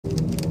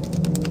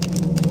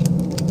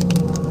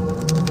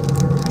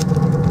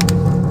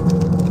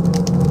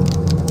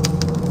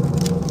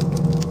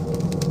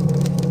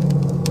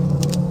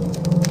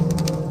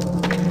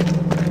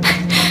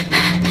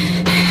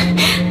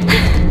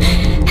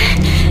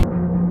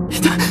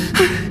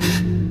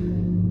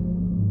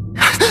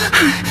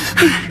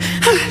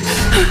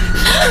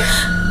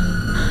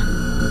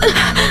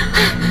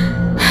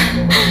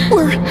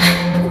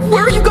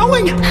Where are you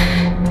going?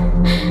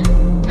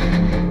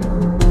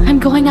 I'm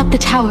going up the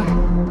tower.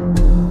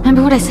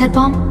 Remember what I said,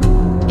 Bomb?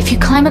 If you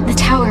climb up the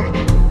tower,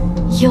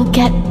 you'll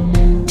get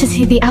to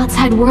see the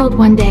outside world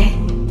one day.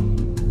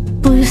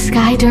 Blue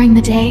sky during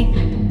the day,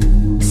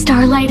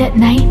 starlight at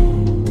night.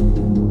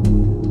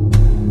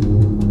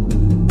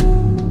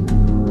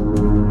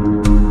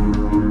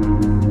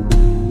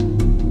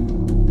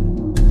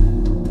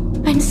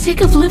 I'm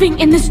sick of living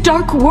in this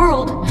dark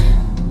world.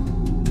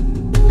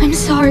 I'm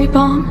sorry,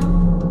 Bomb.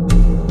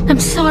 I'm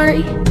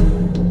sorry.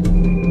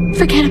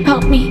 Forget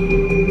about me,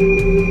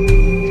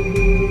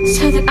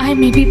 so that I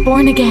may be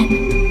born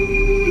again.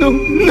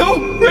 No,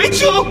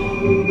 Rachel!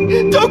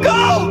 Don't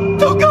go!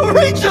 Don't go,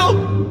 Rachel!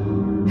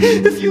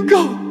 If you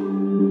go,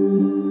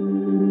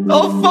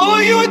 I'll follow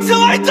you until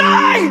I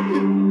die!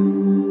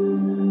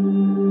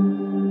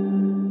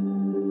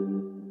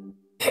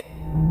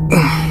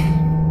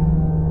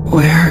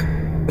 Where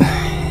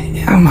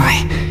am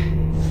I?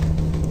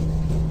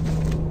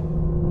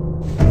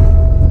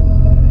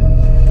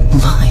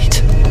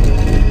 Light.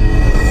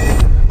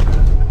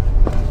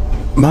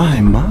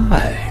 My.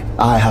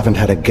 I haven't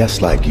had a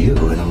guest like you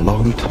in a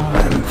long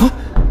time.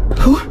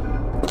 Who?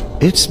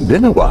 It's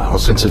been a while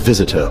since a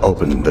visitor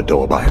opened the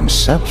door by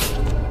himself.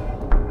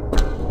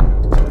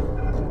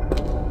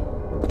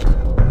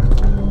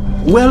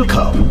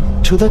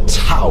 Welcome to the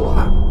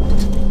tower,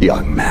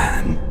 young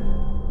man.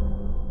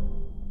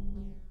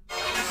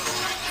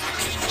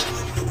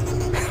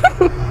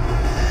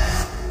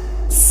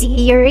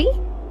 See, Yuri?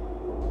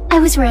 I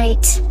was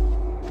right.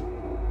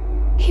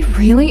 He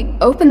really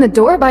opened the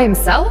door by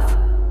himself?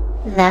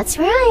 That's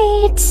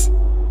right.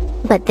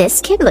 But this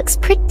kid looks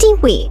pretty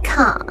weak,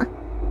 huh?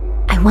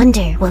 I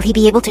wonder, will he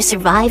be able to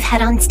survive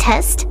Hadon's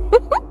test?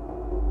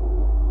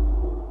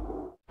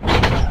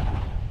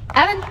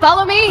 Evan,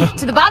 follow me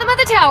to the bottom of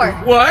the tower.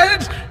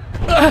 What?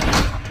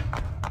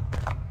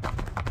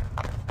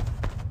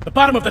 The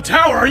bottom of the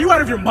tower? Are you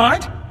out of your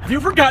mind? Have you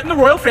forgotten the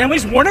royal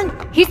family's warning?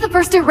 He's the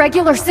first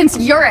irregular since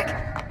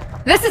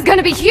Yurik. This is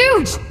gonna be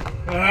huge.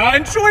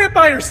 Enjoy it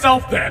by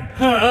yourself then.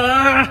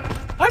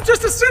 I'm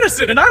just a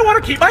citizen and I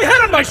want to keep my head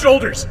on my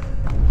shoulders.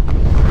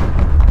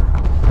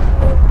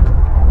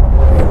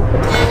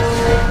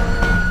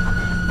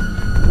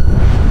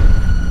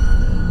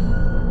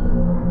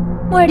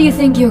 Where do you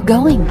think you're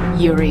going,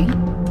 Yuri?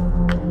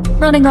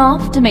 Running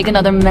off to make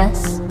another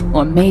mess?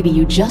 Or maybe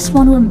you just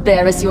want to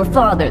embarrass your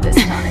father this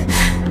time?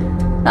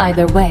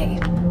 Either way,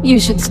 you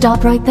should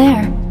stop right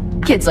there.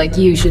 Kids like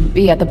you shouldn't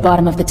be at the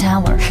bottom of the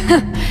tower.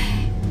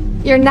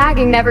 Your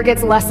nagging never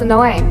gets less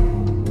annoying.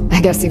 I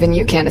guess even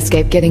you can't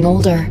escape getting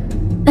older.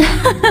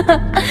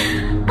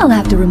 I'll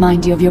have to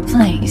remind you of your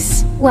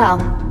place. Well,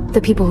 the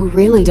people who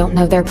really don't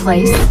know their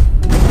place.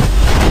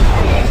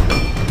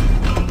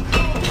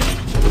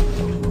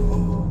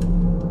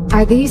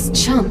 Are these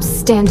chumps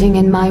standing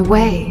in my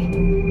way?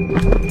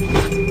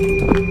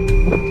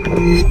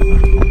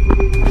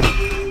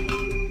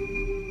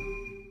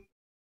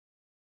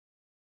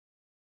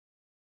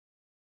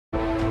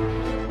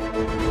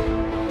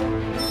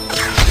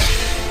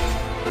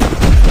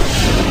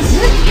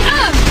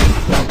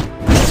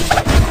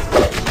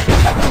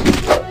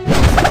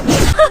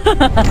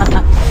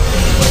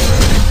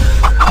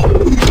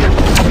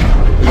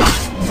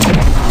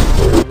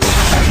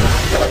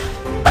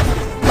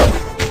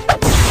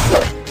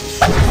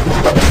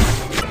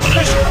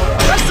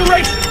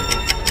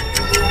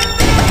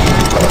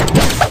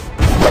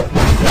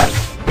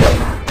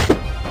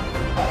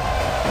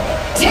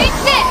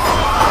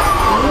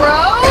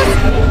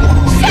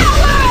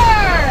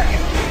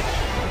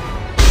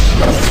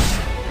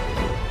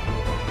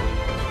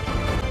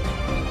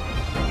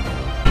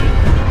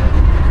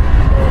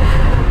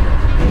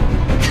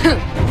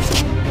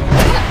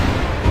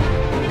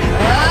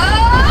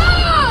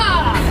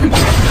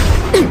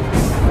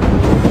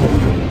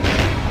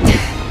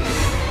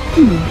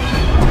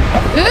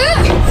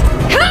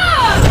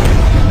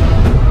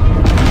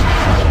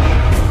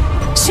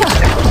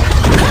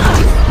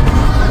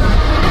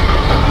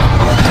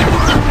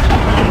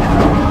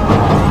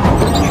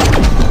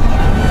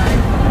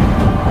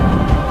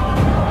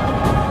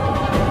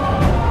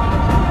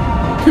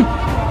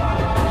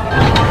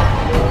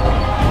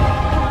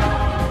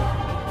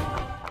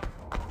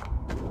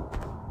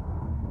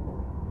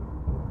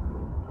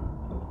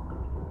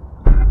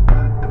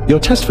 Your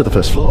test for the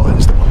first floor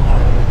is the ball.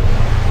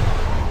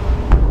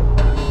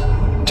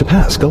 To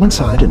pass, go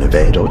inside and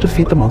evade or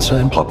defeat the monster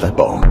and pop that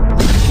ball.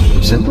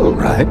 Simple,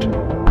 right?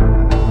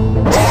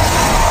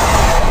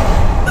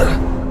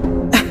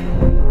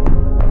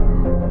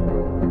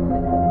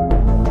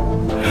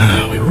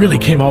 We really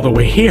came all the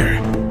way here.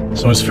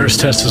 So his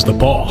first test is the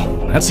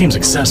ball. That seems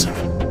excessive.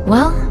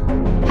 Well,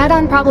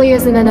 Hadon probably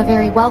isn't in a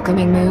very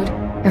welcoming mood.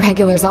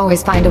 Irregulars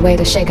always find a way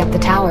to shake up the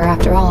tower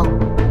after all.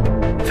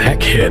 That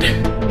kid,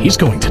 he's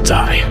going to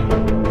die.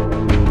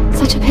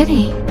 Such a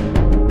pity.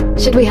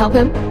 Should we help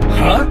him?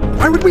 Huh?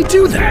 Why would we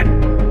do that?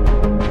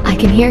 I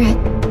can hear it.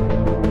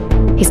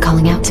 He's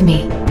calling out to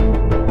me.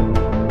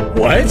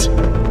 What?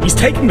 He's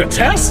taking the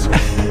test?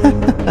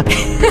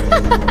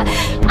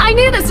 I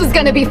knew this was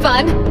gonna be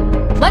fun!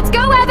 Let's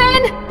go,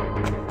 Evan!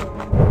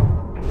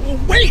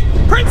 Wait!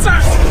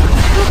 Princess!